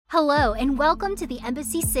Hello, and welcome to the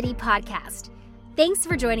Embassy City podcast. Thanks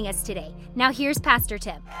for joining us today. Now here's Pastor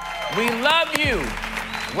Tim. We love you.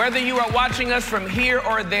 Whether you are watching us from here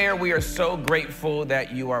or there, we are so grateful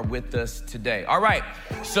that you are with us today. All right,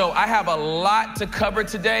 so I have a lot to cover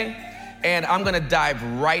today, and I'm gonna dive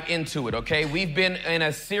right into it, okay? We've been in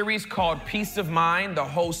a series called Peace of Mind. The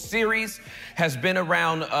whole series has been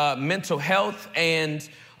around mental health, and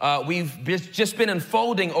we've just been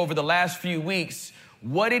unfolding over the last few weeks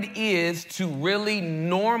what it is to really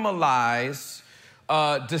normalize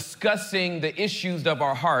discussing the issues of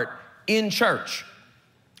our heart in church.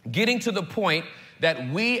 Getting to the point that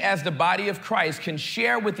we as the body of Christ can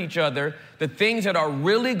share with each other the things that are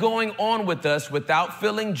really going on with us without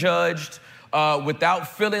feeling judged, without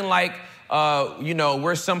feeling like,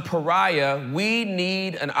 we're some pariah. We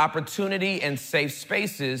need an opportunity and safe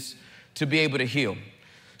spaces to be able to heal.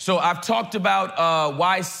 So I've talked about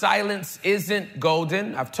why silence isn't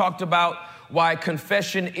golden. I've talked about why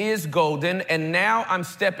confession is golden. And now I'm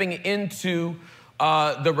stepping into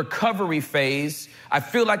the recovery phase. I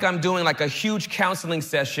feel like I'm doing like a huge counseling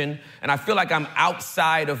session, and I feel like I'm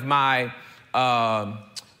outside of my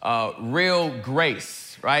real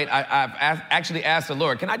grace, right? I've actually asked the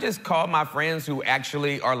Lord, can I just call my friends who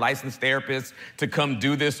actually are licensed therapists to come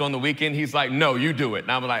do this on the weekend? He's like, no, you do it.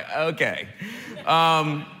 And I'm like, okay.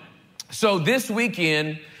 So this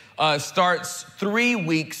weekend starts 3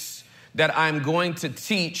 weeks that I'm going to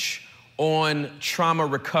teach on trauma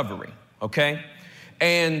recovery, okay?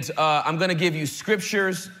 And I'm going to give you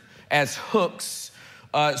scriptures as hooks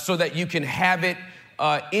so that you can have it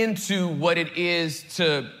into what it is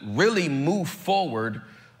to really move forward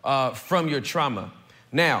from your trauma.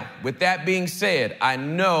 Now, with that being said, I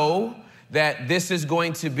know that this is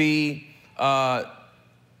going to be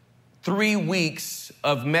 3 weeks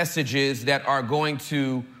of messages that are going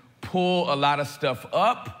to pull a lot of stuff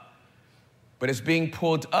up, but it's being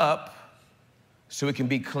pulled up so it can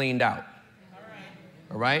be cleaned out.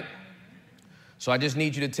 All right? So I just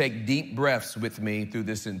need you to take deep breaths with me through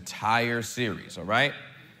this entire series, all right?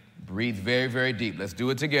 Breathe very, very deep. Let's do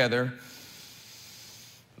it together.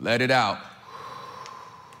 Let it out.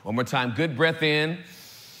 One more time. Good breath in.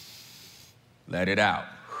 Let it out.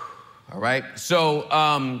 All right?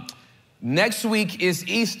 So next week is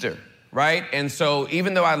Easter, right? And so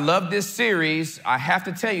even though I love this series, I have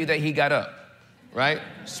to tell you that he got up, right?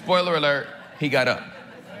 Spoiler alert, he got up.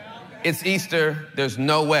 It's Easter. There's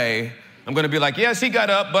no way I'm going to be like, yes, he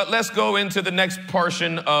got up, but let's go into the next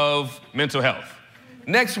portion of mental health.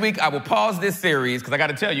 Next week, I will pause this series because I got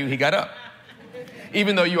to tell you he got up.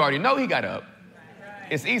 Even though you already know he got up,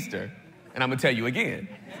 it's Easter, and I'm going to tell you again,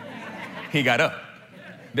 he got up.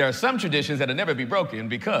 There are some traditions that'll never be broken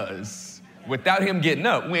because without him getting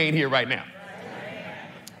up, we ain't here right now.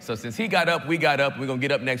 So since he got up, we got up. We're going to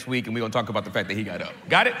get up next week, and we're going to talk about the fact that he got up.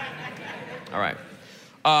 Got it? All right.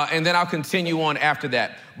 And then I'll continue on after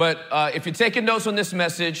that. But if you're taking notes on this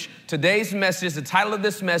message, today's message, the title of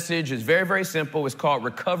this message is very, very simple. It's called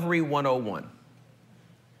Recovery 101.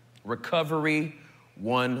 Recovery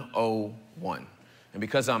 101. And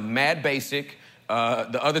because I'm mad basic,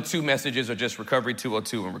 the other two messages are just Recovery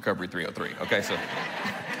 202 and Recovery 303. Okay, so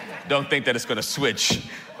don't think that it's going to switch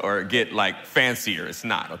or get like fancier. It's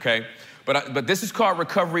not, okay? But this is called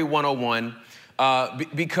Recovery 101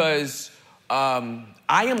 because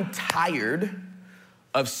I am tired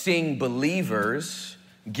of seeing believers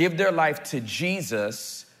give their life to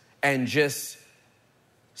Jesus and just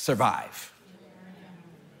survive.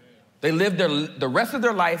 They live the rest of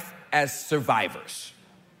their life as survivors.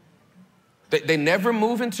 They never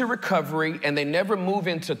move into recovery, and they never move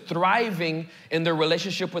into thriving in their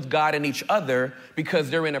relationship with God and each other because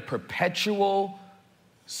they're in a perpetual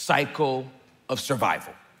cycle of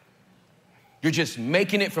survival. You're just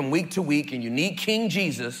making it from week to week, and you need King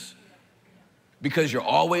Jesus because you're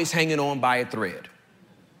always hanging on by a thread.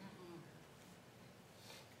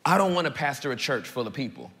 I don't want to pastor a church full of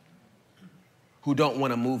people who don't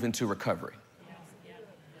want to move into recovery.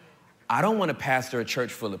 I don't want to pastor a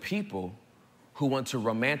church full of people who want to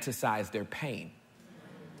romanticize their pain.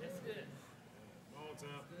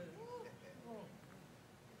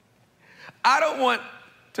 I don't want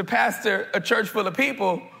to pastor a church full of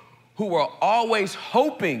people who are always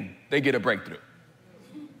hoping they get a breakthrough.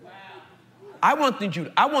 I want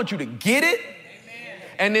you to get it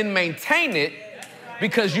and then maintain it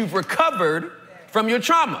because you've recovered from your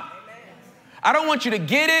trauma. I don't want you to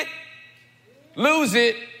get it, lose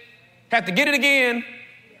it, have to get it again,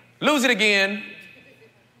 lose it again,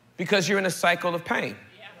 because you're in a cycle of pain.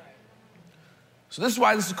 So this is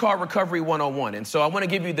why this is called Recovery 101. And so I want to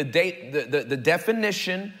give you the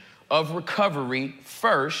definition of recovery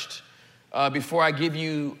first before I give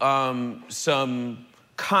you some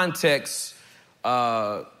context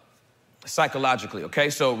psychologically, okay?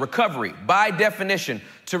 So recovery, by definition,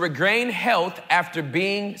 to regain health after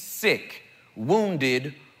being sick,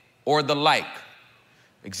 wounded, or the like.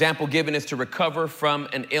 Example given is to recover from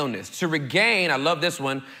an illness. To regain, I love this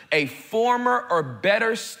one, a former or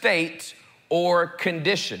better state or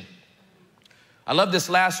condition. I love this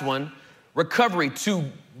last one, recovery, to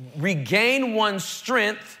regain one's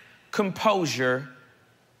strength, composure,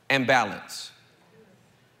 and balance.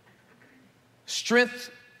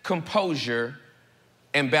 Strength, composure,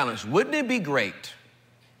 and balance. Wouldn't it be great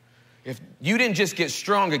if you didn't just get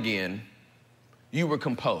strong again, you were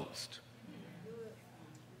composed?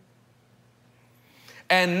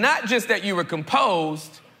 And not just that you were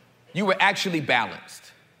composed, you were actually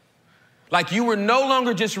balanced. Like you were no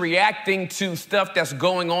longer just reacting to stuff that's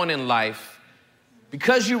going on in life.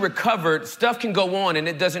 Because you recovered, stuff can go on and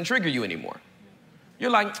it doesn't trigger you anymore. You're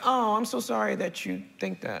like, oh, I'm so sorry that you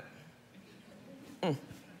think that.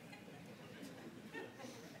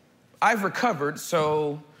 I've recovered,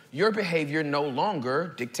 so your behavior no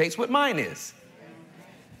longer dictates what mine is.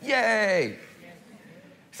 Yay.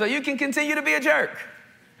 So you can continue to be a jerk.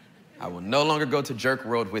 I will no longer go to jerk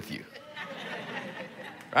world with you.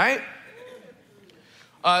 Right?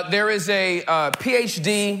 There is a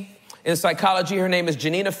PhD in psychology. Her name is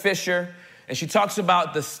Janina Fisher, and she talks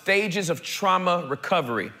about the stages of trauma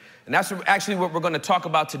recovery. And that's actually what we're going to talk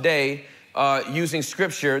about today using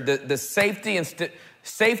scripture, the safety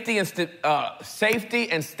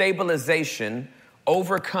and stabilization,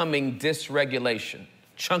 overcoming dysregulation.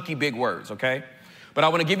 Chunky big words, okay? But I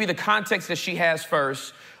want to give you the context that she has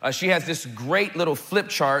first. She has this great little flip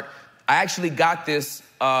chart. I actually got this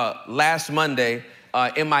last Monday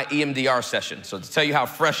in my EMDR session. So to tell you how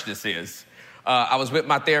fresh this is, I was with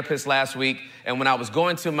my therapist last week, and when I was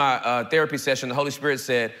going to my therapy session, the Holy Spirit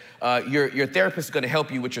said, your therapist is going to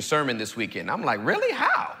help you with your sermon this weekend. I'm like, really?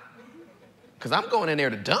 How? Because I'm going in there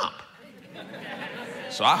to dump.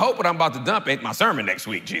 So I hope what I'm about to dump ain't my sermon next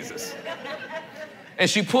week, Jesus. And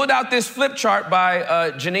she pulled out this flip chart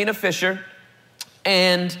by Janina Fisher,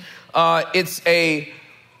 and it's a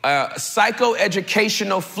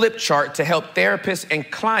psychoeducational flip chart to help therapists and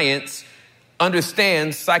clients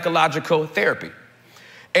understand psychological therapy.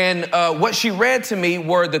 And what she read to me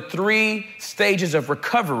were the 3 stages of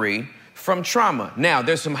recovery from trauma. Now,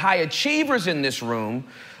 there's some high achievers in this room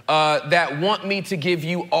that want me to give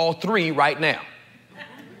you all 3 right now.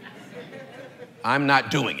 I'm not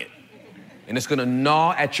doing it. And it's gonna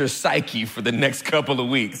gnaw at your psyche for the next couple of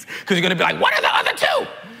weeks because you're gonna be like, what are the other 2? All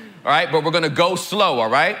right, but we're gonna go slow, all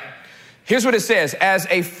right? Here's what it says. As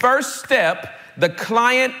a first step, the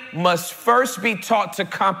client must first be taught to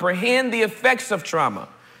comprehend the effects of trauma,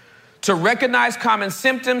 to recognize common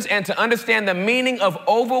symptoms, and to understand the meaning of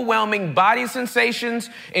overwhelming body sensations,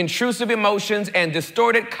 intrusive emotions, and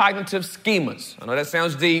distorted cognitive schemas. I know that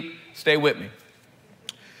sounds deep. Stay with me.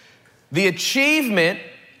 The achievement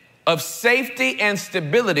of safety and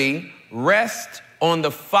stability rests on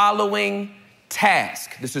the following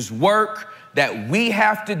task. This is work that we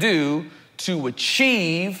have to do to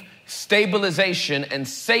achieve stabilization and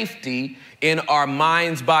safety in our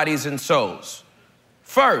minds, bodies, and souls.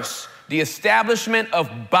 First, the establishment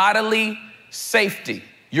of bodily safety.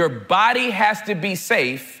 Your body has to be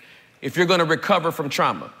safe if you're going to recover from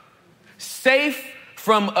trauma. Safe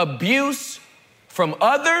from abuse from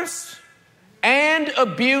others and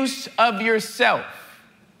abuse of yourself.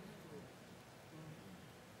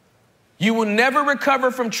 You will never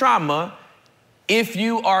recover from trauma if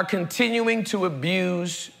you are continuing to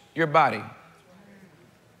abuse your body.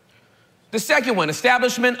 The second one,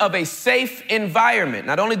 establishment of a safe environment.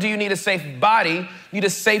 Not only do you need a safe body, you need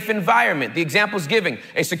a safe environment. The examples given,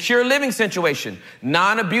 a secure living situation,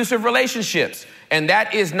 non-abusive relationships, and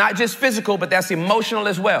that is not just physical, but that's emotional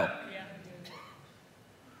as well.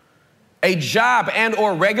 A job and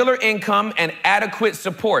or regular income and adequate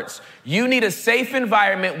supports. You need a safe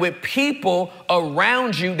environment with people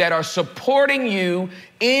around you that are supporting you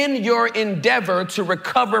in your endeavor to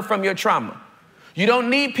recover from your trauma. You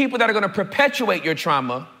don't need people that are going to perpetuate your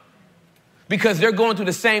trauma because they're going through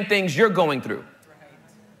the same things you're going through.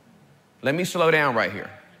 Let me slow down right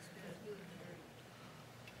here.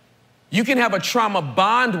 You can have a trauma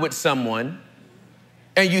bond with someone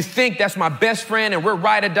and you think that's my best friend and we're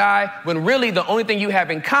ride or die, when really the only thing you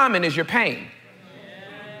have in common is your pain.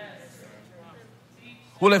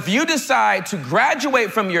 Well, if you decide to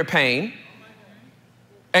graduate from your pain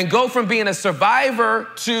and go from being a survivor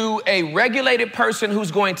to a regulated person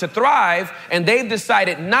who's going to thrive, and they've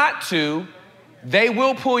decided not to, they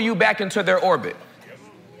will pull you back into their orbit.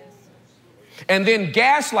 And then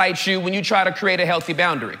gaslight you when you try to create a healthy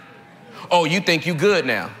boundary. Oh, you think you good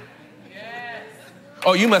now.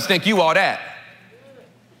 Oh, you must think you all that.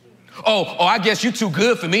 Oh, I guess you too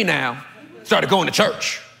good for me now. Started going to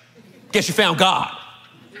church. Guess you found God.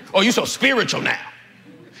 Oh, you so spiritual now.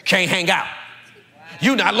 Can't hang out.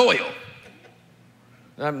 You not loyal.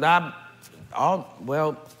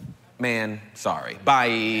 Well, man, sorry.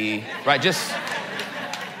 Bye. Right, just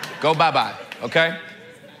go bye-bye, okay?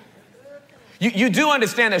 You do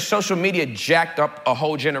understand that social media jacked up a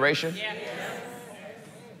whole generation? Yeah.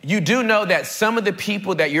 You do know that some of the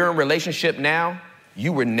people that you're in relationship now,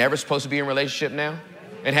 you were never supposed to be in a relationship now?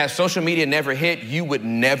 And had social media never hit, you would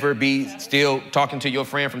never be still talking to your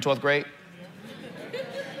friend from 12th grade?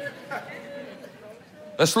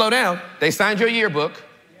 Let's slow down. They signed your yearbook.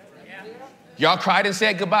 Y'all cried and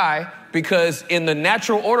said goodbye because in the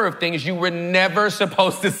natural order of things, you were never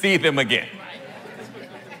supposed to see them again.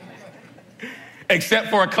 Except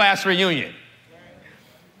for a class reunion.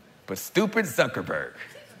 But stupid Zuckerberg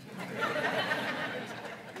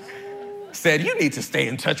said you need to stay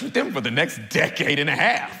in touch with them for the next decade and a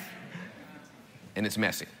half. And it's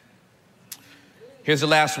messy. Here's the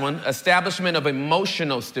last one. Establishment of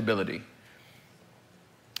emotional stability.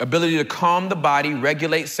 Ability to calm the body,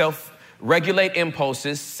 regulate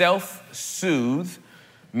impulses, self-soothe,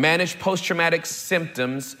 manage post-traumatic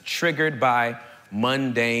symptoms triggered by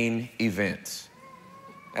mundane events.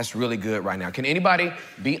 That's really good right now. Can anybody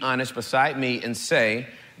be honest beside me and say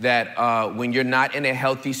that when you're not in a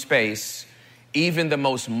healthy space, even the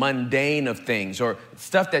most mundane of things or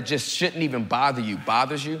stuff that just shouldn't even bother you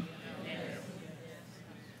bothers you?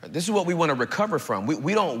 This is what we want to recover from.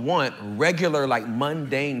 We don't want regular, like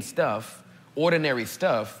mundane stuff, ordinary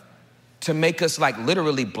stuff, to make us like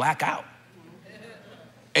literally black out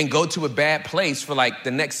and go to a bad place for like the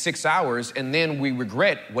next 6 hours. And then we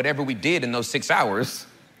regret whatever we did in those 6 hours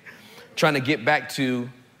trying to get back to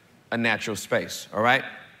a natural space. All right.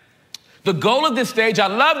 The goal of this stage, I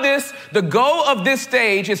love this. The goal of this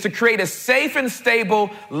stage is to create a safe and stable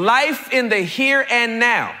life in the here and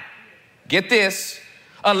now. Get this.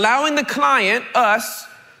 Allowing the client, us,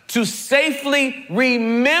 to safely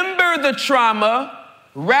remember the trauma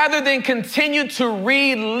rather than continue to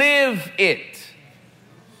relive it.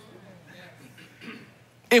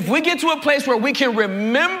 If we get to a place where we can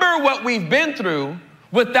remember what we've been through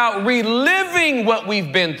without reliving what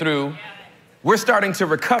we've been through, we're starting to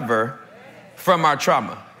recover from our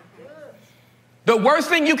trauma. The worst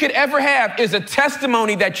thing you could ever have is a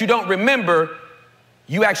testimony that you don't remember,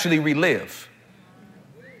 you actually relive.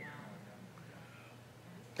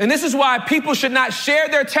 And this is why people should not share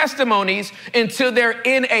their testimonies until they're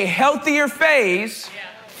in a healthier phase,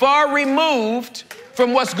 far removed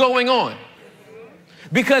from what's going on.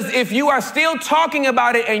 Because if you are still talking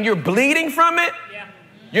about it and you're bleeding from it,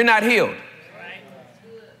 you're not healed.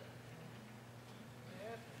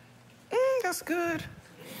 That's good.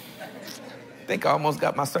 I think I almost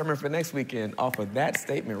got my sermon for next weekend off of that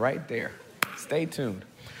statement right there. Stay tuned.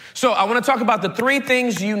 So I want to talk about the 3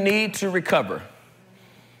 things you need to recover.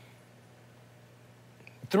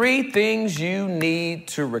 3 things you need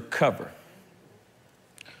to recover.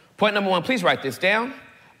 Point number 1, please write this down.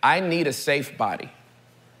 I need a safe body.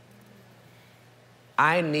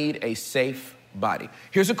 I need a safe body.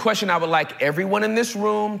 Here's a question I would like everyone in this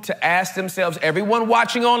room to ask themselves, everyone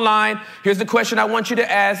watching online. Here's the question I want you to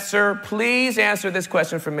answer. Please answer this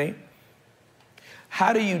question for me.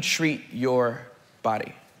 How do you treat your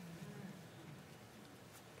body?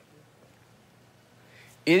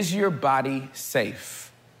 Is your body safe?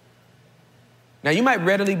 Now, you might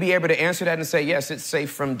readily be able to answer that and say, yes, it's safe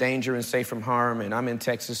from danger and safe from harm, and I'm in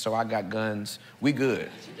Texas, so I got guns. We good.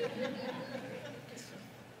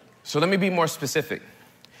 So let me be more specific.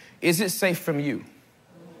 Is it safe from you?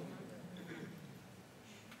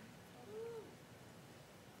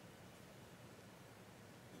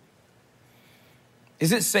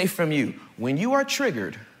 Is it safe from you? When you are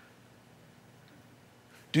triggered,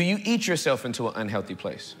 do you eat yourself into an unhealthy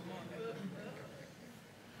place?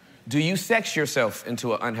 Do you sex yourself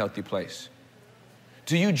into an unhealthy place?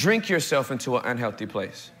 Do you drink yourself into an unhealthy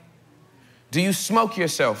place? Do you smoke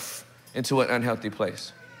yourself into an unhealthy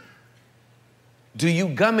place? Do you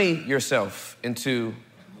gummy yourself into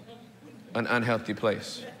an unhealthy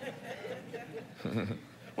place?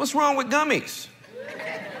 What's wrong with gummies?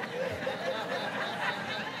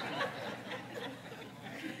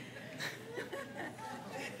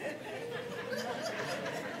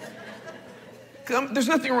 There's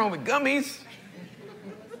nothing wrong with gummies.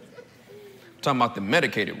 I'm talking about the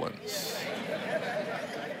medicated ones.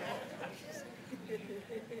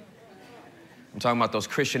 talking about those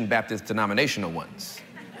Christian Baptist denominational ones.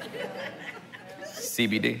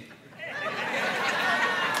 CBD.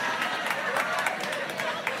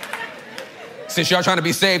 Since y'all trying to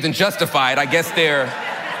be saved and justified, I guess they're...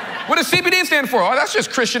 What does CBD stand for? Oh, that's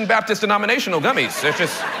just Christian Baptist denominational gummies. They're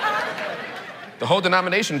just... The whole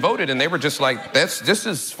denomination voted and they were just like, this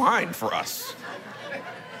is fine for us.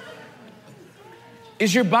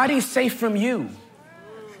 Is your body safe from you?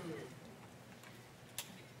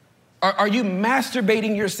 Are you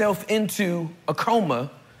masturbating yourself into a coma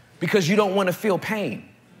because you don't want to feel pain?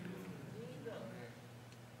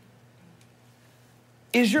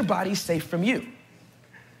 Is your body safe from you?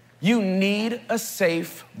 You need a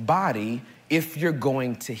safe body if you're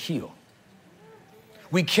going to heal.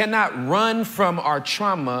 We cannot run from our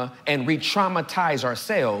trauma and re-traumatize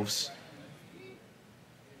ourselves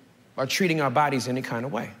by treating our bodies any kind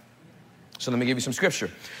of way. So let me give you some scripture.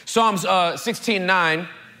 Psalms 16:9,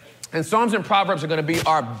 and Psalms and Proverbs are going to be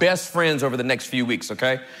our best friends over the next few weeks,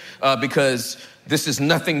 okay? Because this is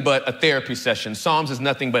nothing but a therapy session. Psalms is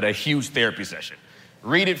nothing but a huge therapy session.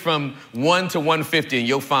 Read it from 1 to 150 and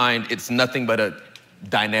you'll find it's nothing but a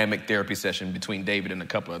dynamic therapy session between David and a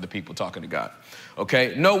couple other people talking to God.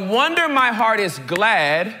 Okay? No wonder my heart is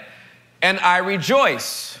glad and I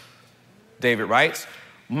rejoice. David writes,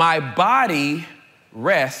 my body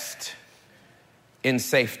rests in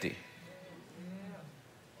safety.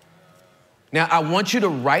 Now, I want you to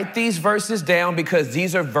write these verses down because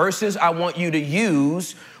these are verses I want you to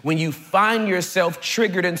use when you find yourself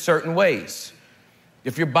triggered in certain ways.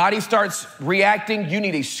 If your body starts reacting, you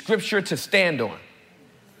need a scripture to stand on.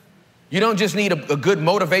 You don't just need a good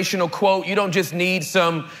motivational quote. You don't just need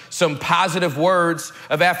some positive words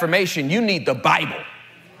of affirmation. You need the Bible.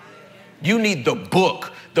 You need the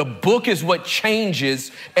book. The book is what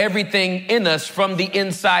changes everything in us from the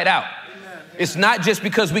inside out. It's not just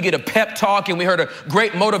because we get a pep talk and we heard a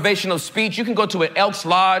great motivational speech. You can go to an Elks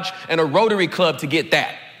Lodge and a Rotary Club to get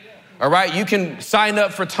that. All right? You can sign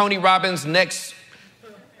up for Tony Robbins' next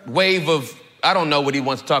wave of, I don't know what he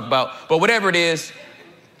wants to talk about, but whatever it is,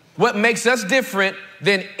 what makes us different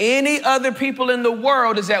than any other people in the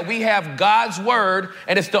world is that we have God's word,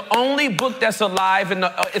 and it's the only book that's alive, and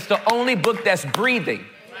it's the only book that's breathing.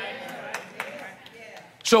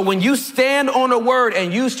 So when you stand on a word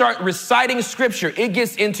and you start reciting scripture, it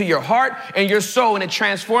gets into your heart and your soul, and it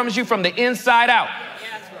transforms you from the inside out.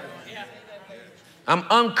 I'm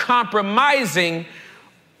uncompromising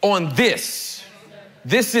on this.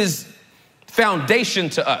 This is foundation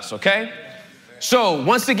to us, okay? So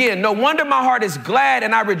once again, no wonder my heart is glad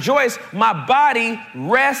and I rejoice. My body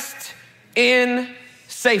rests in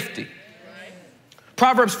safety.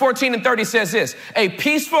 Proverbs 14:30 says this, a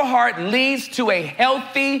peaceful heart leads to a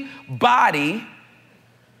healthy body.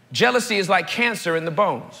 Jealousy is like cancer in the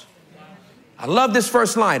bones. I love this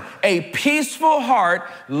first line. A peaceful heart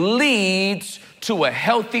leads to a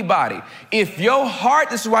healthy body. If your heart,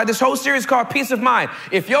 this is why this whole series is called Peace of Mind.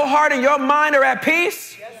 If your heart and your mind are at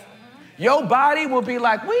peace, your body will be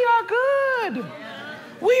like, we are good.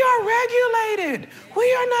 We are regulated.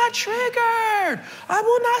 We are not triggered. I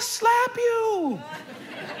will not slap you.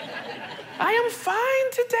 I am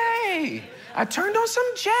fine today. I turned on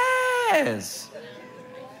some jazz.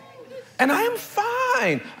 And I am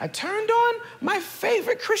fine. I turned on my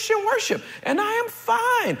favorite Christian worship, and I am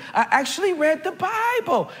fine. I actually read the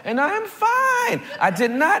Bible, and I am fine. I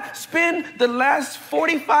did not spend the last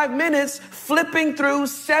 45 minutes flipping through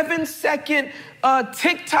 7-second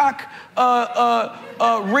TikTok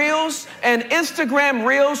reels and Instagram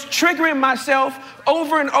reels, triggering myself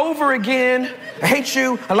over and over again. I hate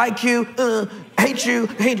you. I like you. I hate you.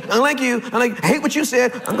 I like you. I hate what you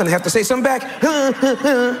said. I'm going to have to say something back.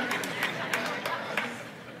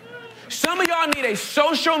 Some of y'all need a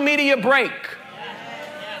social media break.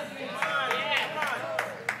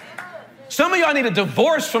 Some of y'all need a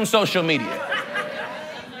divorce from social media.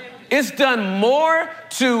 It's done more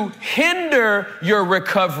to hinder your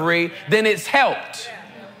recovery than it's helped.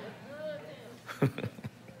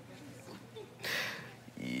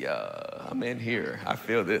 Yeah, I'm in here. I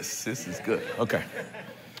feel this. This is good. Okay.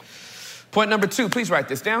 Point number 2, please write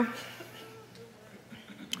this down.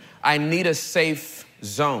 I need a safe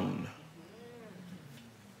zone.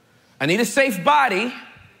 I need a safe body,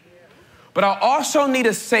 but I also need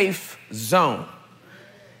a safe zone.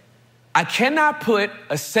 I cannot put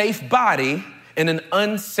a safe body in an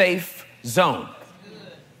unsafe zone.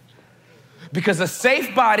 Because a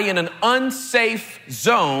safe body in an unsafe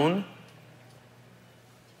zone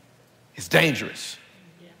is dangerous.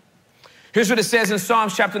 Here's what it says in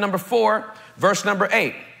Psalms chapter number 4, verse number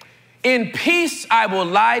 8. In peace I will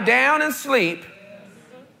lie down and sleep,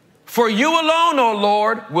 For you alone, O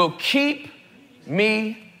Lord, will keep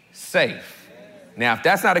me safe. Now, if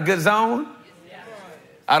that's not a good zone,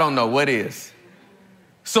 I don't know what is.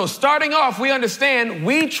 So starting off, we understand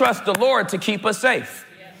we trust the Lord to keep us safe.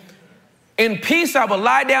 In peace, I will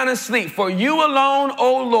lie down and sleep. For you alone,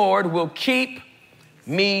 O Lord, will keep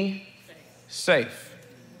me safe.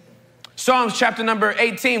 Psalms chapter number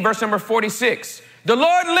 18, verse number 46. The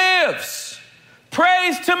Lord lives.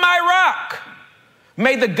 Praise to my rock.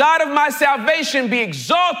 May the God of my salvation be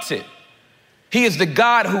exalted. He is the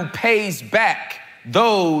God who pays back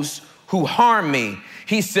those who harm me.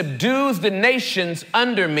 He subdues the nations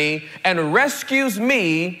under me and rescues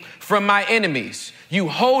me from my enemies. You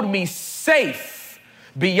hold me safe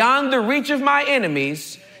beyond the reach of my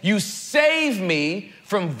enemies. You save me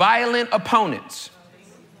from violent opponents.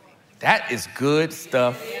 That is good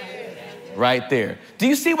stuff right there. Do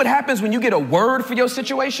you see what happens when you get a word for your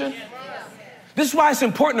situation? This is why it's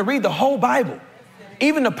important to read the whole Bible.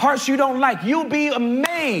 Even the parts you don't like. You'll be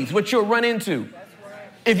amazed what you'll run into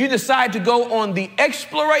if you decide to go on the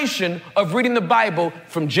exploration of reading the Bible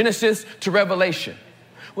from Genesis to Revelation.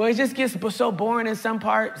 Well, it just gets so boring in some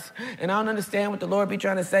parts, and I don't understand what the Lord be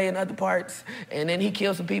trying to say in other parts. And then he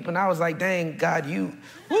killed some people, and I was like, dang, God,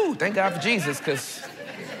 thank God for Jesus, because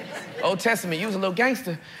Old Testament, you was a little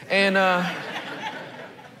gangster. And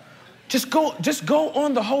just go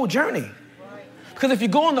on the whole journey. Because if you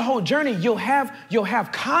go on the whole journey, you'll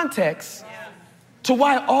have context to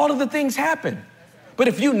why all of the things happen. But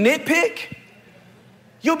if you nitpick,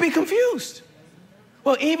 you'll be confused.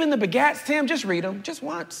 Well, even the begats, Tim, just read them, just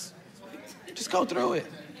once. Just go through it.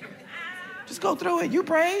 Just go through it. You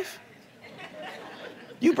brave.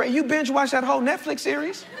 You binge watch that whole Netflix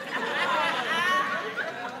series.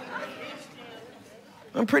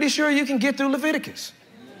 I'm pretty sure you can get through Leviticus.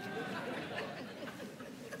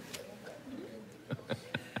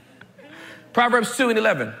 Proverbs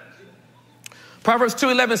 2:11. Proverbs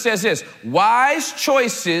 2:11 says this: wise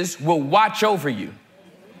choices will watch over you.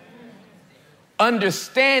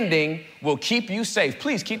 Understanding will keep you safe.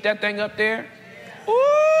 Please keep that thing up there.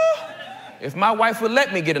 Ooh, if my wife would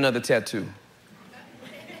let me get another tattoo,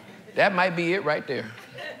 that might be it right there.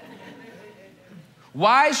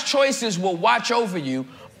 Wise choices will watch over you.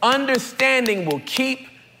 Understanding will keep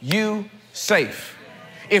you safe.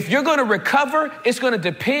 If you're going to recover, it's going to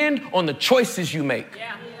depend on the choices you make.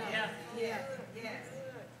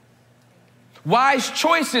 Wise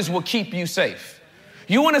choices will keep you safe.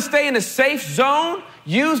 You want to stay in a safe zone?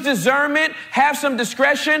 Use discernment, have some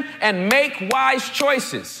discretion, and make wise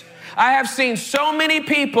choices. I have seen so many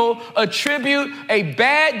people attribute a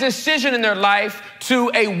bad decision in their life to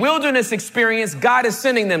a wilderness experience God is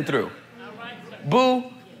sending them through. Boo,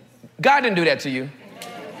 God didn't do that to you.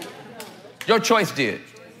 Your choice did.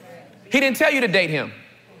 He didn't tell you to date him.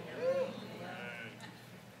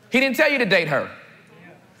 He didn't tell you to date her.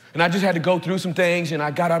 And I just had to go through some things, and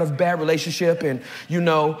I got out of a bad relationship, and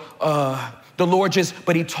the Lord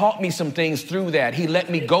but he taught me some things through that. He let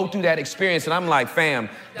me go through that experience, and I'm like, fam,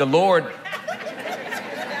 the Lord's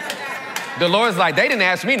like, they didn't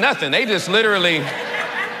ask me nothing. They just literally,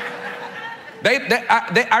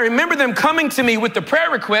 I remember them coming to me with the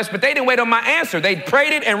prayer request, but they didn't wait on my answer. They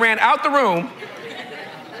prayed it and ran out the room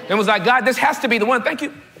and was like, God, this has to be the one. Thank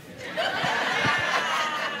you.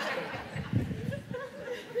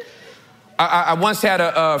 I once had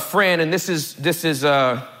a friend, and this is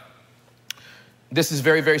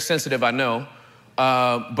very, very sensitive, I know,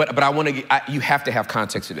 but I want to. You have to have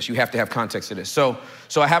context to this. You have to have context to this. So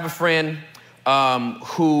I have a friend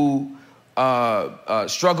who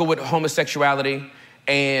struggled with homosexuality,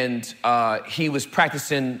 and he was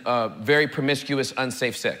practicing very promiscuous,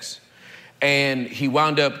 unsafe sex, and he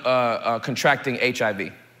wound up contracting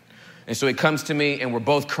HIV. And so he comes to me, and we're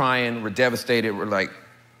both crying. We're devastated. We're like,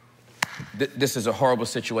 this is a horrible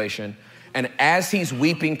situation. And as he's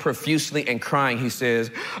weeping profusely and crying, he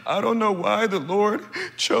says, I don't know why the Lord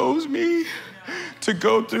chose me to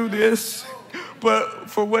go through this, but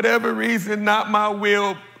for whatever reason, not my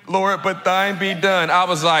will, Lord, but thine be done. I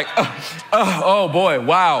was like, oh boy,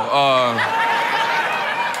 wow.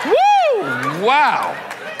 Woo, wow.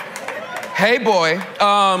 Hey boy,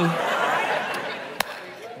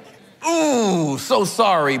 ooh, so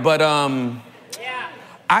sorry, but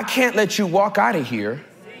I can't let you walk out of here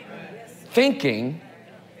thinking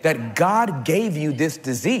that God gave you this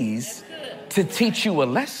disease to teach you a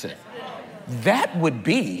lesson. That would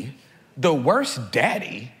be the worst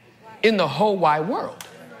daddy in the whole wide world.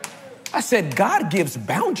 I said, God gives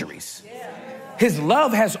boundaries. His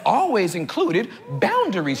love has always included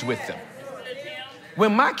boundaries with them.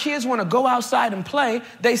 When my kids want to go outside and play,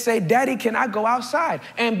 they say, Daddy, can I go outside?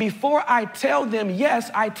 And before I tell them yes,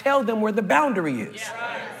 I tell them where the boundary is.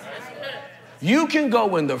 You can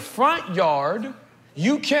go in the front yard.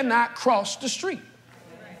 You cannot cross the street.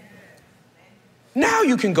 Now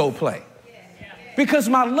you can go play. Because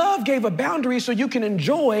my love gave a boundary so you can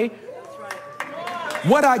enjoy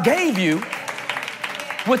what I gave you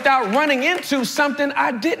without running into something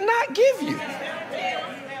I did not give you.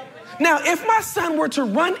 Now, if my son were to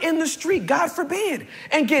run in the street, God forbid,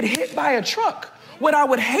 and get hit by a truck, what I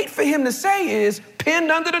would hate for him to say is,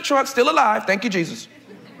 pinned under the truck, still alive, thank you, Jesus.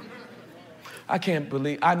 I can't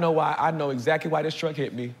believe, I know exactly why this truck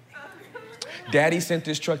hit me. Daddy sent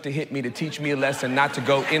this truck to hit me to teach me a lesson not to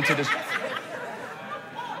go into this.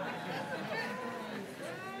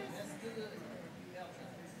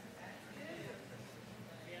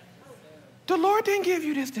 The Lord didn't give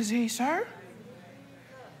you this disease, sir.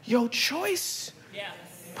 Your choice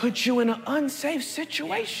put you in an unsafe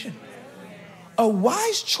situation. A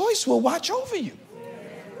wise choice will watch over you.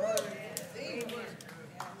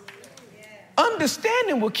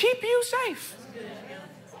 Understanding will keep you safe.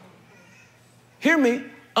 Hear me,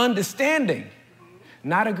 understanding,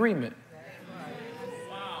 not agreement.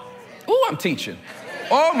 Ooh, I'm teaching.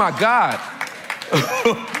 Oh my God.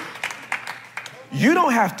 You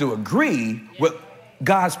don't have to agree with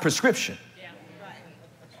God's prescription.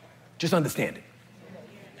 Just understand it.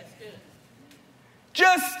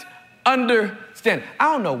 Just understand it.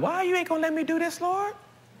 I don't know why you ain't gonna let me do this, Lord.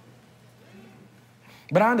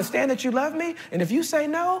 But I understand that you love me, and if you say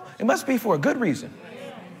no, it must be for a good reason.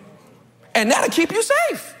 And that'll keep you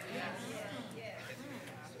safe.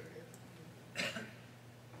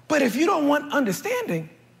 But if you don't want understanding,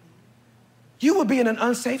 you will be in an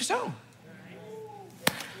unsafe zone.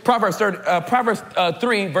 Proverbs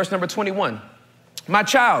 3, verse number 21. My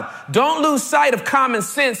child, don't lose sight of common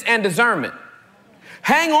sense and discernment.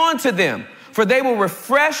 Hang on to them, for they will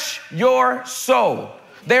refresh your soul.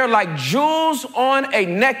 They are like jewels on a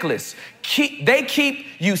necklace. They keep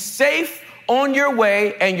you safe on your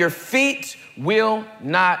way, and your feet will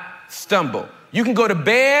not stumble. You can go to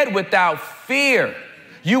bed without fear.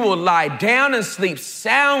 You will lie down and sleep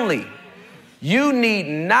soundly. You need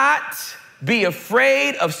not be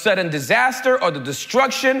afraid of sudden disaster or the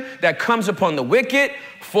destruction that comes upon the wicked,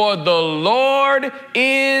 for the Lord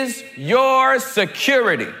is your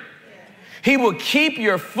security. He will keep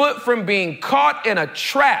your foot from being caught in a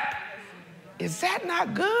trap. Is that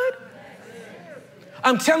not good?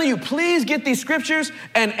 I'm telling you, please get these scriptures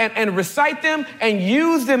and recite them and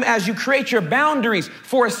use them as you create your boundaries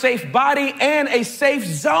for a safe body and a safe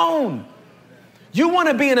zone. You want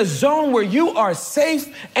to be in a zone where you are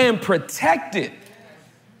safe and protected.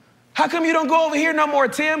 How come you don't go over here no more,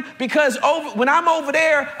 Tim? Because when I'm over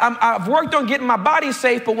there, I've worked on getting my body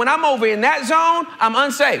safe, but when I'm over in that zone, I'm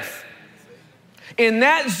unsafe. In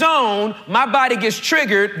that zone, my body gets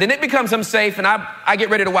triggered, then it becomes unsafe, and I get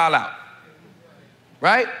ready to wild out.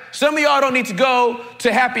 Right? Some of y'all don't need to go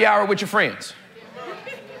to happy hour with your friends.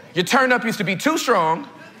 Your turn up used to be too strong.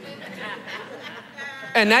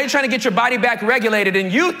 And now you're trying to get your body back regulated,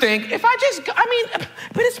 and you think, but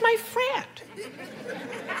it's my friend.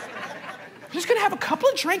 I'm just gonna have a couple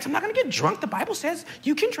of drinks. I'm not gonna get drunk. The Bible says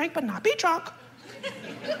you can drink, but not be drunk.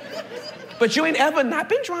 But you ain't ever not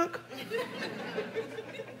been drunk.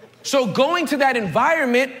 So going to that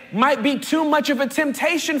environment might be too much of a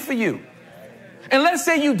temptation for you. And let's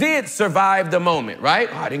say you did survive the moment, right?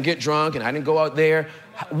 Oh, I didn't get drunk and I didn't go out there.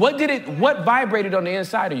 What vibrated on the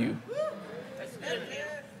inside of you?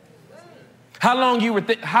 How long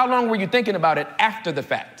were you thinking about it after the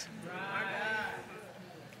fact?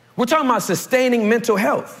 We're talking about sustaining mental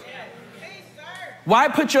health. Why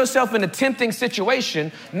put yourself in a tempting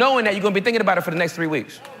situation knowing that you're going to be thinking about it for the next 3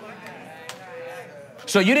 weeks?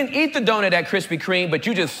 So you didn't eat the donut at Krispy Kreme, but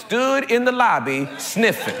you just stood in the lobby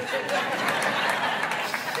sniffing.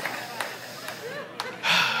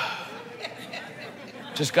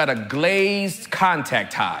 Just got a glazed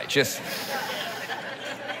contact high.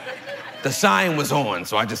 The sign was on,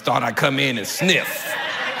 so I just thought I'd come in and sniff.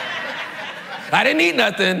 I didn't eat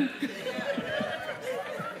nothing.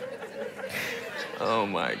 Oh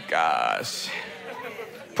my gosh.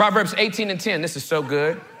 Proverbs 18:10, this is so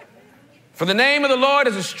good. For the name of the Lord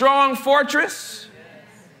is a strong fortress.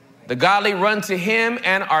 The godly run to him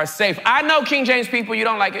and are safe. I know King James people, you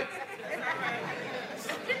don't like it.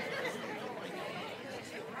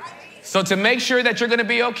 So to make sure that you're going to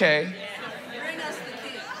be okay,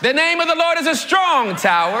 the name of the Lord is a strong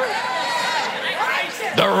tower.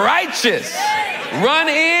 The righteous run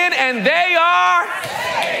in and they are.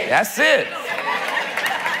 That's it.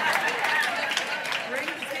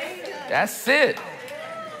 That's it.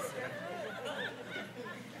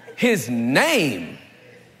 His name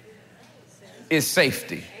is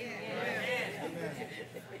safety.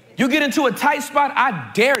 You get into a tight spot,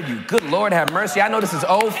 I dare you. Good Lord have mercy. I know this is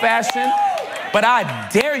old fashioned, but I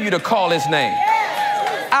dare you to call his name.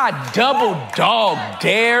 I double dog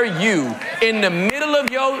dare you in the middle of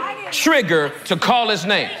your trigger to call his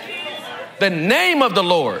name. The name of the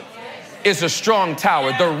Lord is a strong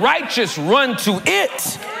tower. The righteous run to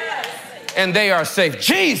it and they are safe.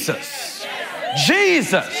 Jesus,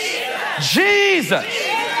 Jesus, Jesus.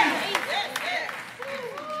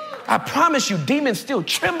 I promise you, demons still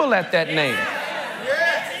tremble at that name.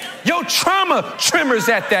 Your trauma tremors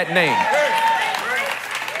at that name.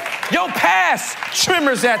 Your past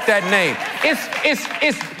tremors at that name.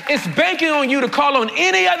 It's banking on you to call on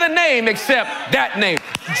any other name except that name.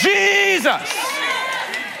 Jesus.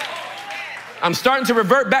 I'm starting to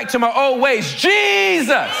revert back to my old ways.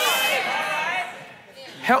 Jesus.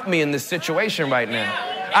 Help me in this situation right now.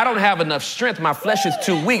 I don't have enough strength. My flesh is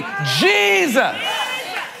too weak. Jesus.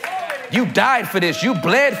 You died for this. You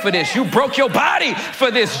bled for this. You broke your body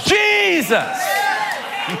for this. Jesus.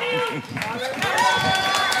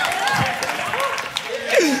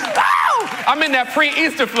 I'm in that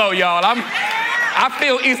pre-Easter flow, y'all. I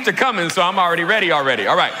feel Easter coming, so I'm already ready already.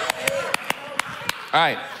 All right. All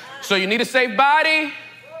right. So you need a safe body.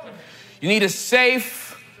 You need a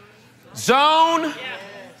safe zone.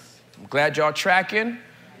 I'm glad y'all tracking.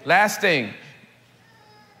 Last thing,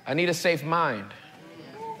 I need a safe mind.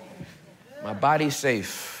 My body's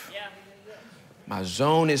safe. My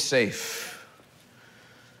zone is safe.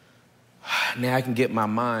 Now I can get my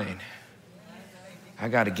mind. I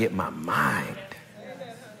got to get my mind.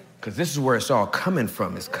 Because this is where it's all coming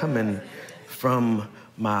from. It's coming from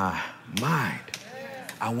my mind.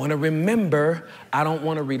 I want to remember. I don't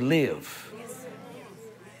want to relive.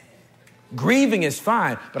 Grieving is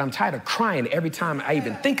fine, but I'm tired of crying every time I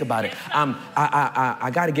even think about it. I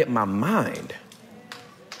got to get my mind.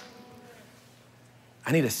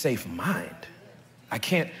 I need a safe mind. I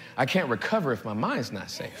can't recover if my mind's not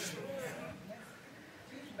safe.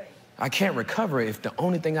 I can't recover if the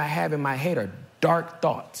only thing I have in my head are dark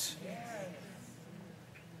thoughts.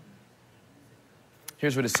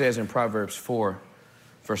 Here's what it says in Proverbs 4,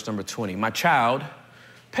 verse number 20. My child,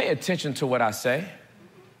 pay attention to what I say.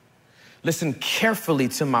 Listen carefully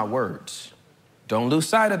to my words. Don't lose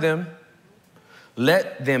sight of them.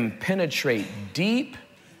 Let them penetrate deep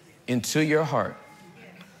into your heart,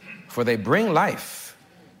 for they bring life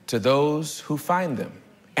to those who find them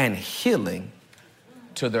and healing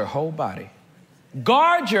to their whole body.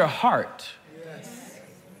 Guard your heart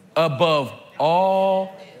above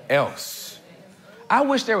all else. I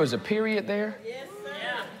wish there was a period there.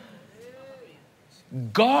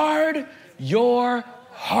 Guard your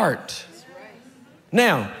heart.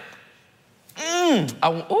 Now,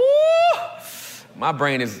 my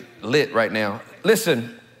brain is lit right now.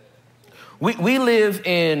 Listen, we live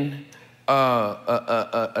in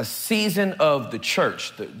a season of the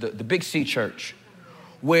church, the Big C church,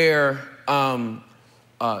 where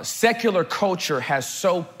secular culture has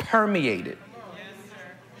so permeated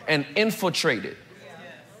and infiltrated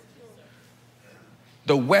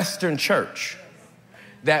the Western church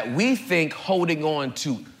that we think holding on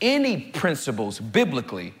to any principles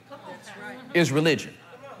biblically is religion.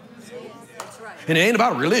 And it ain't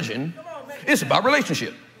about religion, it's about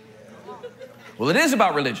relationship. Well, it is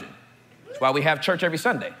about religion. That's why we have church every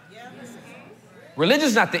Sunday. Religion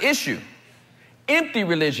is not the issue. Empty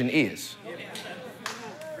religion is.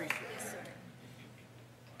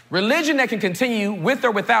 Religion that can continue with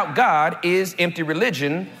or without God is empty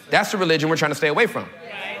religion. That's the religion we're trying to stay away from.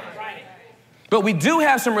 But we do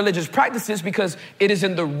have some religious practices because it is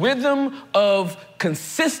in the rhythm of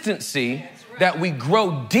consistency that we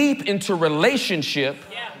grow deep into relationship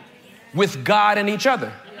with God and each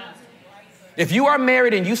other. If you are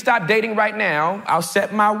married and you stop dating right now, I'll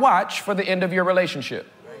set my watch for the end of your relationship.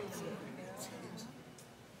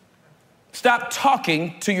 Stop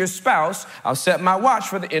talking to your spouse. I'll set my watch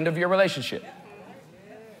for the end of your relationship.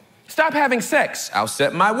 Stop having sex. I'll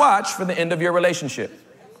set my watch for the end of your relationship.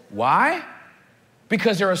 Why?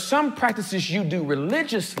 Because there are some practices you do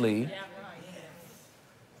religiously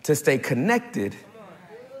to stay connected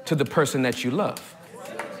to the person that you love.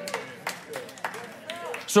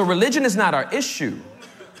 So religion is not our issue.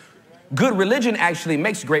 Good religion actually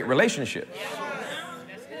makes great relationships.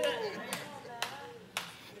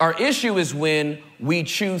 Our issue is when we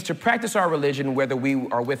choose to practice our religion whether we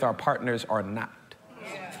are with our partners or not.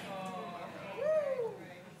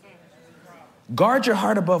 Guard your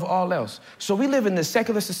heart above all else. So we live in this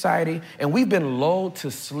secular society and we've been lulled to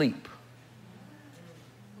sleep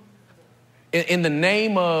in the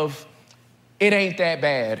name of it ain't that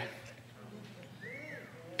bad,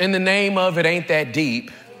 in the name of it ain't that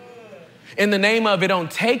deep, in the name of it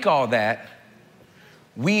don't take all that,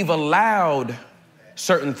 we've allowed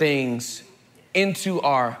certain things into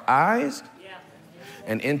our eyes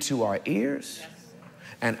and into our ears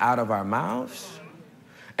and out of our mouths.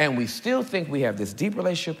 And we still think we have this deep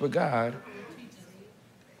relationship with God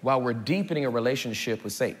while we're deepening a relationship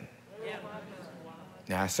with Satan.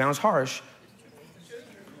 Now, it sounds harsh.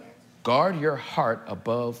 Guard your heart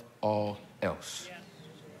above all else.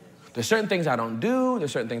 There's certain things I don't do.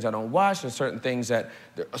 There's certain things I don't watch. There's certain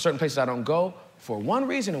places I don't go for one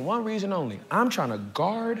reason and one reason only. I'm trying to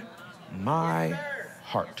guard my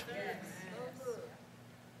heart.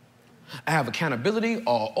 I have accountability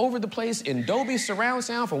all over the place in Dolby surround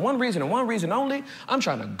sound for one reason and one reason only. I'm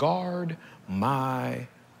trying to guard my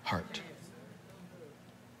heart.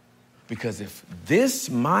 Because if this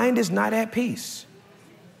mind is not at peace,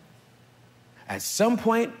 at some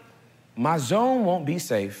point, my zone won't be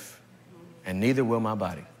safe, and neither will my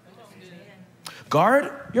body.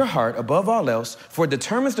 Guard your heart above all else, for it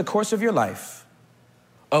determines the course of your life.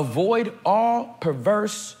 Avoid all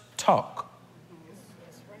perverse talk.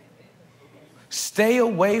 Stay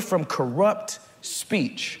away from corrupt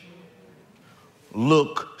speech.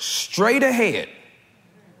 Look straight ahead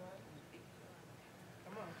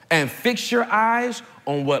and fix your eyes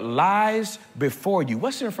on what lies before you.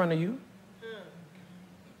 What's in front of you?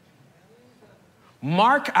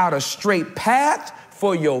 Mark out a straight path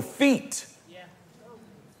for your feet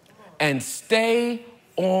and stay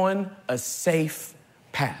on a safe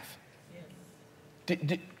path.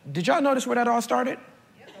 Did y'all notice where that all started?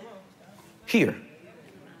 Here.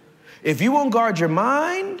 If you won't guard your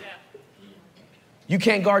mind, you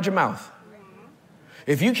can't guard your mouth.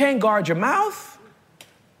 If you can't guard your mouth,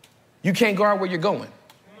 you can't guard where you're going.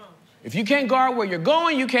 If you can't guard where you're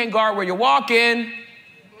going, you can't guard where you're walking.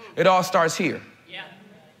 It all starts here.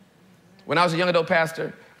 When I was a young adult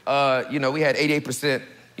pastor, we had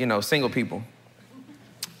 88%, single people,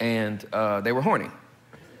 and they were horny,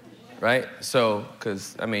 right? So,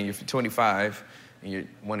 because, if you're 25 and you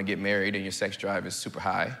want to get married and your sex drive is super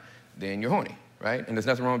high, then you're horny, right? And there's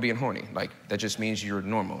nothing wrong with being horny. Like, that just means you're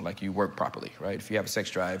normal, like you work properly, right? If you have a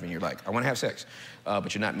sex drive and you're like, I want to have sex,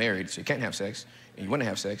 but you're not married, so you can't have sex, and you want to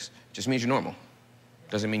have sex, it just means you're normal.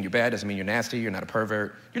 Doesn't mean you're bad, doesn't mean you're nasty, you're not a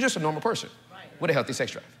pervert. You're just a normal person with a healthy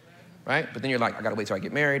sex drive. Right? But then you're like, I gotta wait till I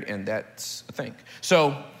get married, and that's a thing.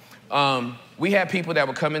 So we had people that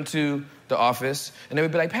would come into the office, and they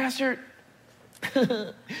would be like, Pastor,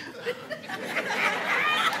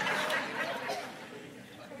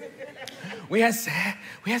 we had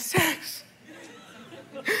sex.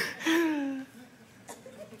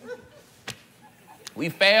 We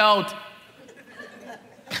failed.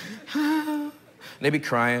 They'd be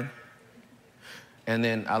crying, and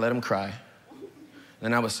then I let them cry.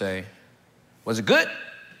 Then I would say, was it good?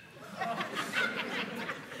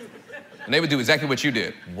 And they would do exactly what you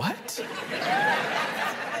did. What?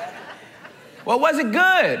 Well, was it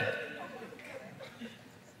good?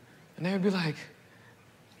 And they would be like,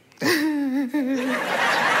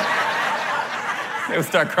 they would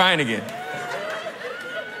start crying again.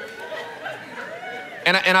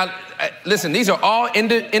 And I listen, these are all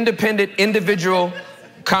independent, individual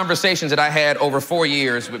conversations that I had over 4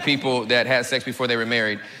 years with people that had sex before they were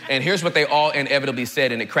married. And here's what they all inevitably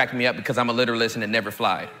said, and it cracked me up because I'm a literalist and it never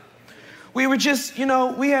flied. We were just,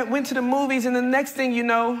 went to the movies, and the next thing you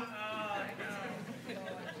know,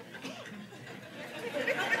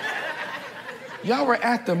 y'all were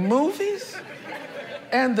at the movies,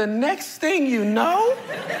 and the next thing you know,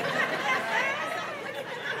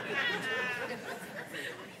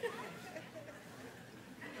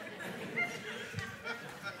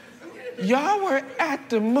 y'all were at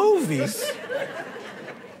the movies,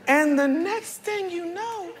 and the next thing you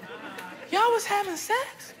know, y'all was having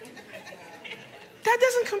sex? That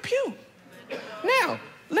doesn't compute. Now,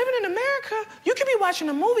 living in America, you could be watching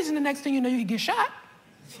the movies, and the next thing you know, you could get shot.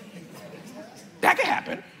 That could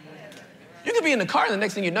happen. You could be in the car, and the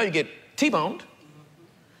next thing you know, you get T-boned.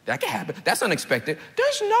 That could happen. That's unexpected.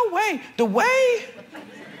 There's no way.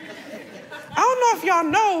 I don't know if y'all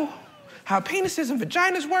know how penises and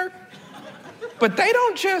vaginas work, but they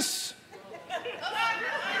don't just...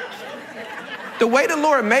 The way the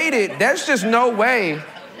Lord made it, there's just no way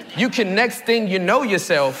you can next thing you know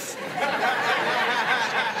yourself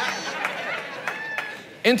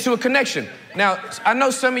into a connection. Now, I know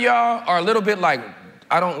some of y'all are a little bit like,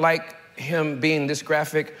 I don't like him being this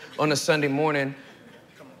graphic on a Sunday morning.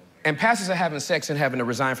 And pastors are having sex and having to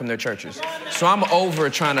resign from their churches. So I'm over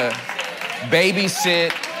trying to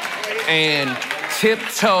babysit and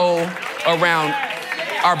tiptoe around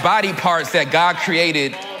our body parts that God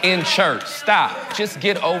created in church. Stop. Just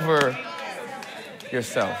get over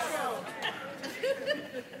yourself.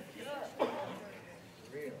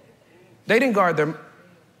 They didn't guard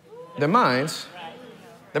their minds,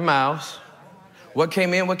 their mouths, what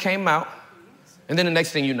came in, what came out, and then the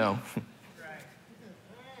next thing you know.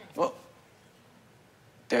 Well,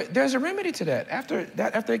 there's a remedy to that.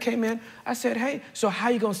 After it came in, I said, hey, so how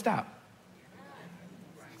you gonna stop?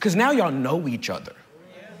 Because now y'all know each other.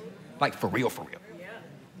 Like for real, for real.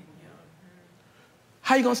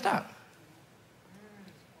 How you gonna stop?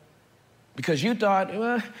 Because you thought,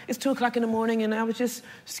 well, it's 2 o'clock in the morning and I was just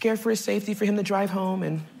scared for his safety for him to drive home,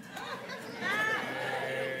 and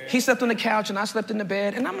he slept on the couch and I slept in the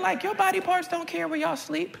bed, and I'm like, your body parts don't care where y'all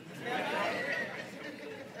sleep.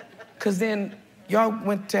 Because then y'all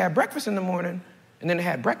went to have breakfast in the morning and then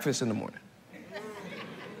had breakfast in the morning.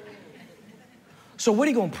 So what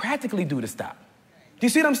are you gonna practically do to stop? Do you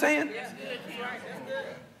see what I'm saying?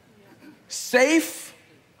 Safe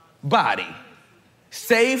body,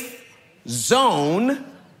 safe zone,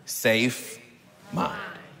 safe mind.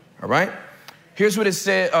 All right? Here's what it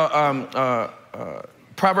said,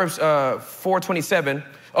 Proverbs 4:27.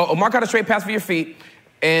 Mark out a straight path for your feet.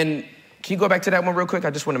 And can you go back to that one real quick?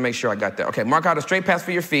 I just want to make sure I got that. Okay, mark out a straight path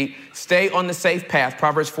for your feet. Stay on the safe path.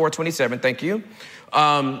 Proverbs 4:27. Thank you.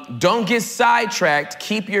 Don't get sidetracked.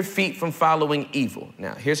 Keep your feet from following evil.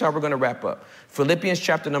 Now, here's how we're going to wrap up. Philippians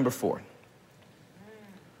chapter number 4.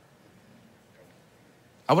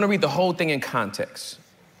 I want to read the whole thing in context,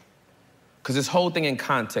 because this whole thing in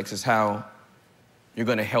context is how you're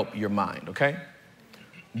going to help your mind, okay?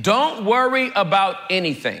 Don't worry about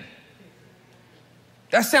anything.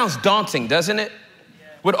 That sounds daunting, doesn't it?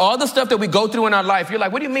 With all the stuff that we go through in our life, you're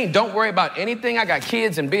like, what do you mean, don't worry about anything? I got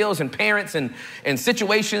kids and bills and parents and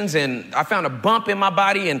situations, and I found a bump in my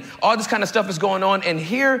body, and all this kind of stuff is going on. And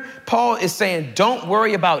here Paul is saying, don't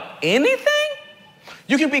worry about anything?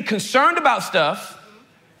 You can be concerned about stuff.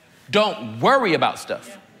 Don't worry about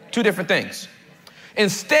stuff. 2 different things.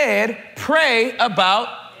 Instead, pray about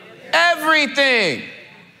everything.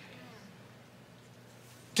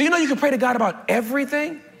 Do you know you can pray to God about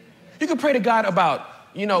everything? You can pray to God about,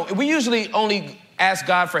 we usually only ask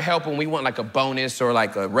God for help when we want like a bonus or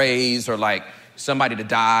like a raise or like somebody to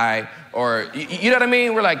die, or, you know what I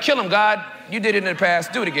mean? We're like, kill him, God. You did it in the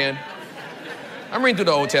past. Do it again. I'm reading through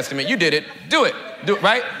the Old Testament. You did it. Do it. Do it,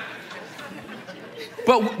 right?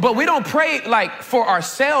 But we don't pray like for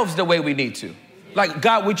ourselves the way we need to. Like,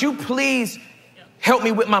 God, would you please help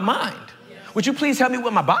me with my mind? Would you please help me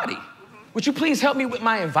with my body? Would you please help me with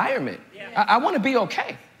my environment? I want to be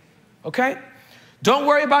okay. Okay? Don't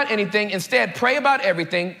worry about anything. Instead, pray about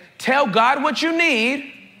everything. Tell God what you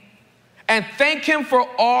need and thank him for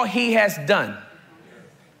all he has done.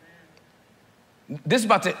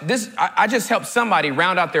 I just helped somebody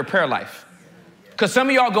round out their prayer life. Because some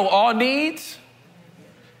of y'all go all needs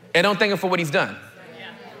and don't thank him for what he's done.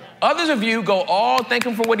 Others of you go all thank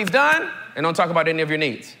him for what he's done and don't talk about any of your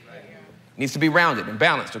needs. It needs to be rounded and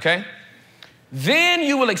balanced, okay? Then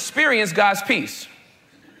you will experience God's peace,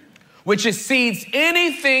 which exceeds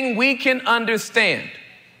anything we can understand.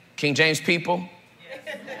 King James people,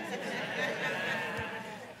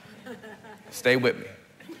 stay with me.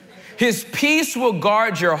 His peace will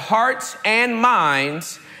guard your hearts and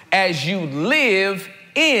minds as you live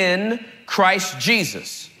in Christ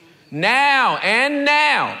Jesus. Now,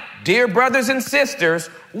 dear brothers and sisters,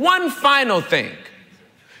 one final thing.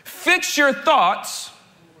 Fix your thoughts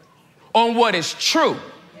on what is true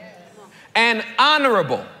and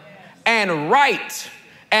honorable and right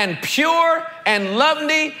and pure and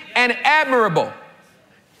lovely and admirable.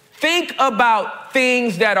 Think about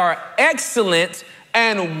things that are excellent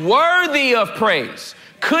and worthy of praise.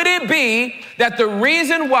 Could it be that the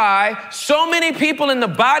reason why so many people in the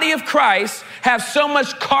body of Christ have so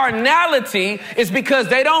much carnality is because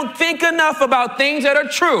they don't think enough about things that are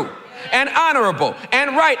true and honorable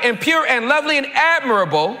and right and pure and lovely and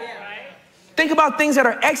admirable? Think about things that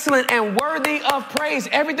are excellent and worthy of praise.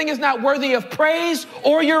 Everything is not worthy of praise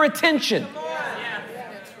or your attention.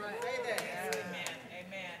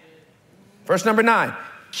 Verse number 9,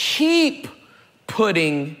 keep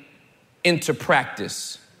putting into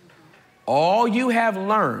practice all you have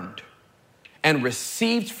learned and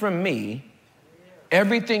received from me,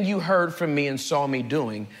 everything you heard from me and saw me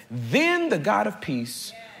doing. Then the God of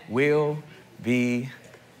peace will be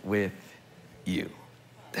with you.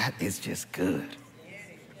 That is just good.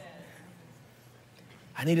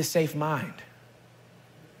 I need a safe mind.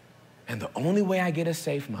 And the only way I get a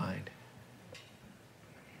safe mind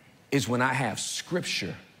is when I have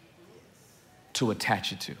scripture to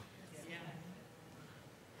attach it to.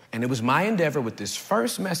 And it was my endeavor with this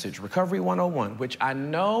first message, Recovery 101, which I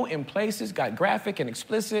know in places got graphic and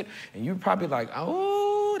explicit, and you're probably like,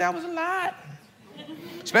 oh, that was a lot.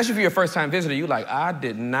 Especially if you're a first-time visitor, you're like, I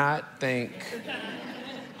did not think,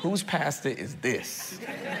 whose pastor is this?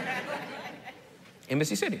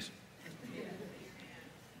 Embassy Cities.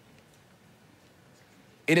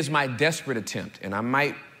 It is my desperate attempt, and I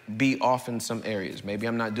might be off in some areas. Maybe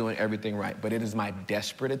I'm not doing everything right, but it is my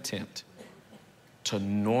desperate attempt to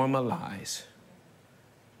normalize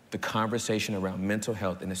the conversation around mental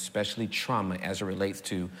health and especially trauma as it relates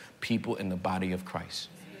to people in the body of Christ.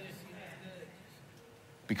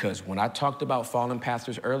 Because when I talked about fallen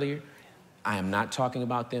pastors earlier, I am not talking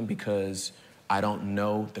about them because I don't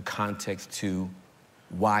know the context to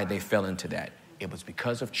why they fell into that. It was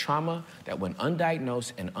because of trauma that went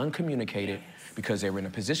undiagnosed and uncommunicated because they were in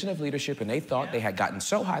a position of leadership and they thought they had gotten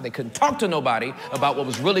so high they couldn't talk to nobody about what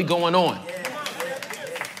was really going on.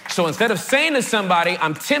 So instead of saying to somebody,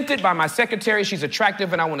 I'm tempted by my secretary, she's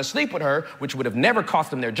attractive and I want to sleep with her, which would have never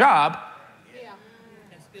cost them their job,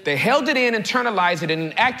 they held it in, internalized it,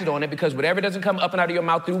 and acted on it because whatever doesn't come up and out of your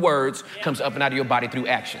mouth through words comes up and out of your body through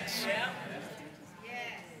actions.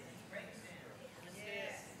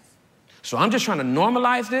 So I'm just trying to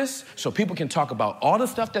normalize this so people can talk about all the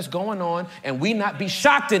stuff that's going on and we not be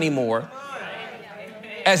shocked anymore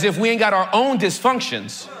as if we ain't got our own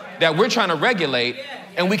dysfunctions that we're trying to regulate,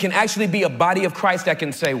 and we can actually be a body of Christ that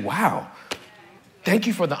can say, wow, thank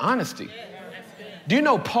you for the honesty. Do you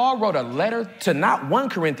know Paul wrote a letter to not one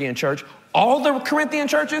Corinthian church, all the Corinthian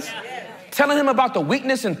churches, telling him about the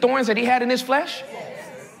weakness and thorns that he had in his flesh?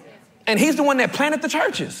 And he's the one that planted the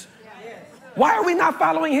churches. Why are we not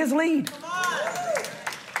following his lead?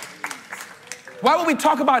 Why would we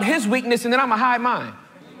talk about his weakness and then I'm going to hide mine?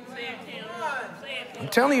 I'm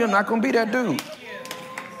telling you, I'm not going to be that dude.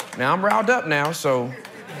 Now, I'm riled up now, so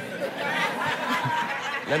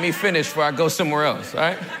let me finish before I go somewhere else, all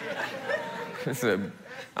right? I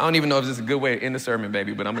don't even know if this is a good way to end the sermon,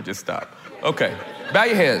 baby, but I'm going to just stop. Okay, bow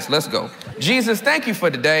your heads. Let's go. Jesus, thank you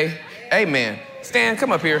for today. Amen. Stan,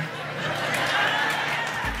 come up here.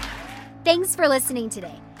 Thanks for listening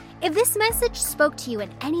today. If this message spoke to you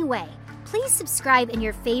in any way, please subscribe in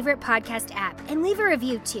your favorite podcast app and leave a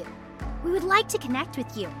review too. We would like to connect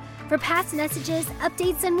with you. For past messages,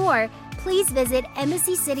 updates, and more, please visit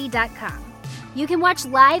embassycity.com. You can watch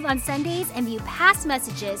live on Sundays and view past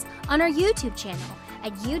messages on our YouTube channel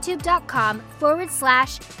at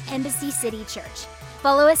youtube.com/Embassy City Church.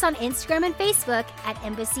 Follow us on Instagram and Facebook at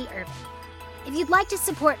Embassy Urban. If you'd like to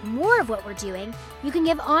support more of what we're doing, you can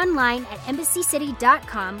give online at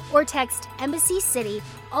embassycity.com or text Embassy City,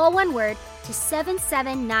 all one word, to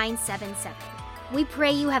 77977. We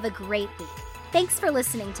pray you have a great week. Thanks for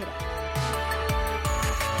listening today.